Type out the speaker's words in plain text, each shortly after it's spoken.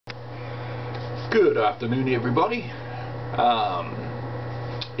Good afternoon, everybody. Yeah,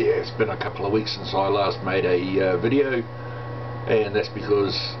 it's been a couple of weeks since I last made a video, and that's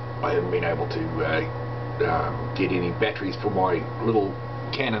because I haven't been able to get any batteries for my little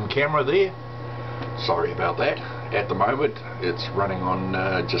Canon camera there. Sorry about that. At the moment, it's running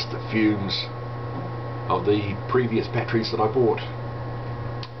on just the fumes of the previous batteries that I bought.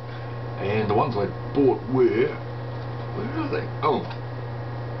 And the ones I bought were... where are they? Oh,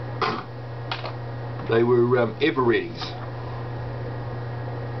 they were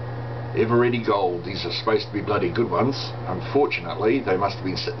Everready Gold. These are supposed to be bloody good ones. Unfortunately, they must have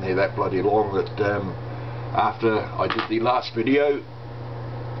been sitting there that bloody long that after I did the last video,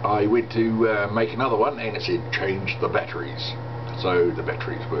 I went to make another one and it said change the batteries. So the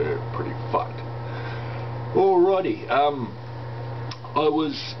batteries were pretty fucked. Alrighty, I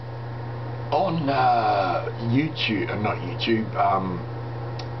was on YouTube, not YouTube,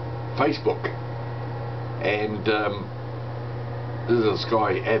 Facebook, and there's this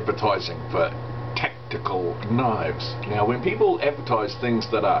guy advertising for tactical knives. Now, when people advertise things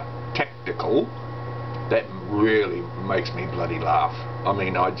that are tactical, that really makes me bloody laugh. I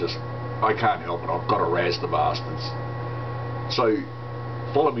mean, I can't help it. I've got to razz the bastards. So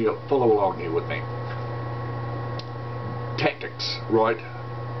follow along here with me. Tactics, right?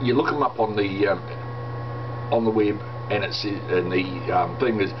 You look them up on the web, and it's and the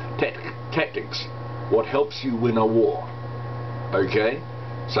thing is tactics. What helps you win a war? Okay,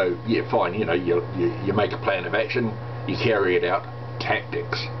 so yeah, fine. You know, you make a plan of action, you carry it out.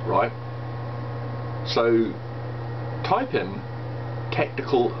 Tactics, right? So type in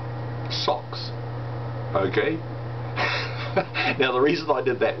tactical socks. Okay. Now the reason I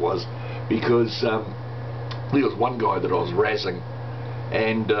did that was because there was one guy that I was razzing,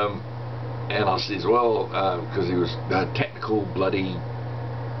 and I says, well, because he was tactical bloody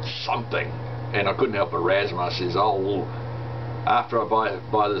something, and I couldn't help but razz him. I says, oh well, after I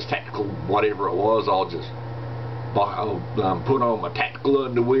buy this tactical whatever it was, I'll put on my tactical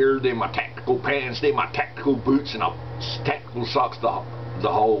underwear, then my tactical pants, then my tactical boots, and tactical socks, the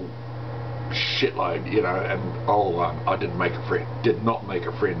whole shitload, you know. And I did not make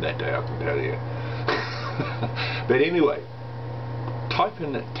a friend that day, I can tell you. But anyway, type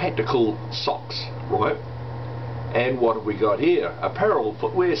in tactical socks, right? And what have we got here? Apparel,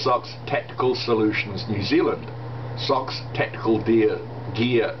 footwear, socks, Tactical Solutions New Zealand. Socks, Tactical Gear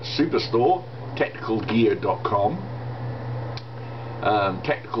Superstore, tacticalgear.com.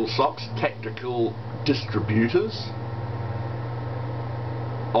 Tactical socks, Tactical Distributors.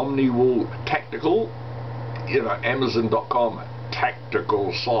 Omniwool Tactical, you know, Amazon.com,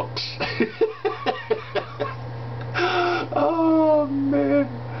 Tactical Socks. Oh man,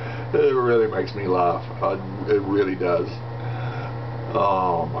 it really makes me laugh. It really does.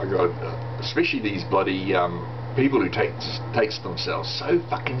 Oh my god, especially these bloody people who takes themselves so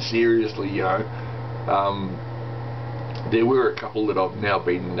fucking seriously, you know. There were a couple that I've now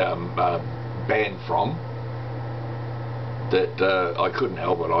been banned from, that I couldn't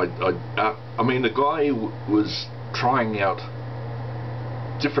help it. I mean, the guy was trying out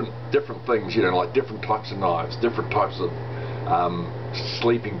different things, you know, like different types of knives, different types of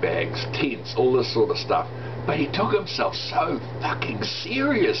sleeping bags, tents, all this sort of stuff. But he took himself so fucking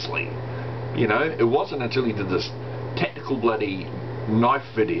seriously, you know. It wasn't until he did this tactical bloody knife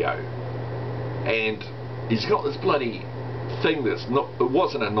video, and he's got this bloody thing that's not, it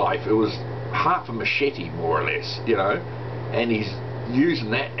wasn't a knife, it was half a machete more or less, you know, and he's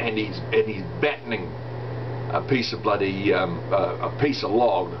using that, and he's battening a piece of bloody a piece of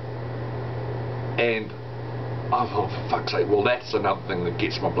log. And I thought, for fuck's sake, well, that's another thing that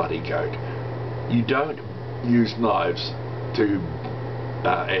gets my bloody goat. You don't use knives to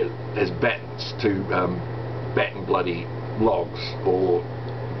as battens to batten bloody logs or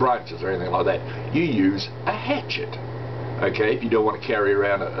branches or anything like that. You use a hatchet. Okay, if you don't want to carry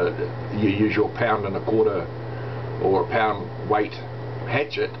around you use your 1.25 pound or a pound weight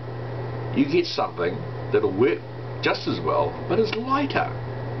hatchet, you get something that'll work just as well but is lighter.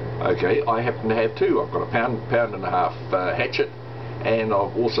 Okay, I happen to have two. I've got a pound and a half hatchet, and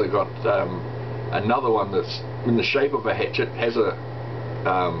I've also got another one that's in the shape of a hatchet, has a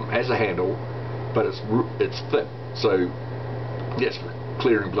handle, but it's thin, so yes, for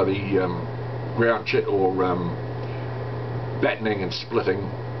clearing bloody ground shit or battening and splitting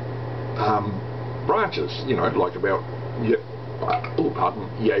branches, you know, like about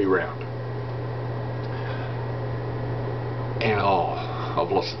yay round. And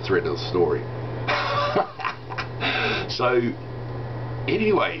I've lost the thread of the story. So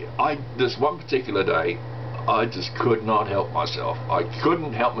anyway, this one particular day I just could not help myself. I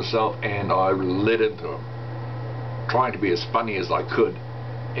couldn't help myself, and I let into him, trying to be as funny as I could.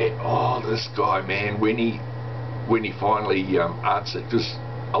 And oh, this guy, man, when he finally answered, because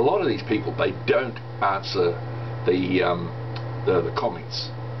a lot of these people, they don't answer the comments.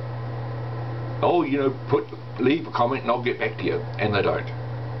 Oh, you know, leave a comment and I'll get back to you, and they don't.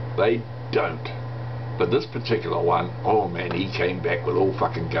 They don't. But this particular one, oh man, he came back with all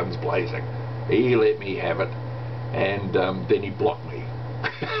fucking guns blazing. He let me have it, and then he blocked me.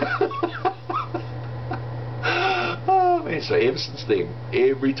 Oh man, so ever since then,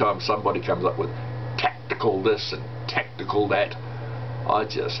 every time somebody comes up with tactical this and tactical that, I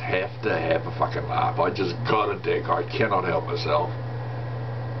just have to have a fucking laugh. I just gotta dig. I cannot help myself.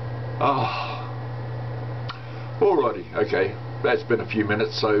 Oh. Alrighty, okay. That's been a few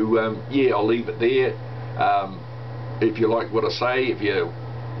minutes, so yeah, I'll leave it there. If you like what I say, if you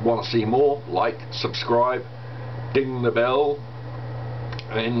want to see more, like, subscribe, ding the bell,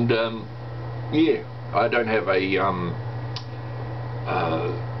 and yeah, I don't have a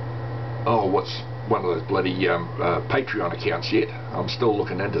what's one of those bloody Patreon accounts yet. I'm still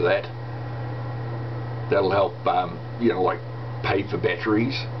looking into that. That'll help, you know, like pay for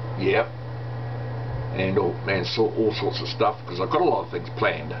batteries, yep, and all sorts of stuff, because I've got a lot of things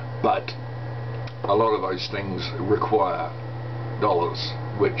planned, but a lot of those things require dollars,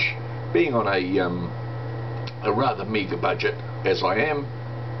 which, being on a rather meagre budget as I am,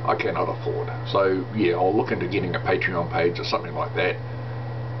 I cannot afford. So yeah, I'll look into getting a Patreon page or something like that,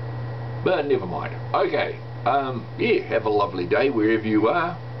 but never mind. Okay, yeah, have a lovely day wherever you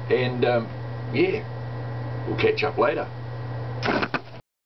are, and yeah, we'll catch up later.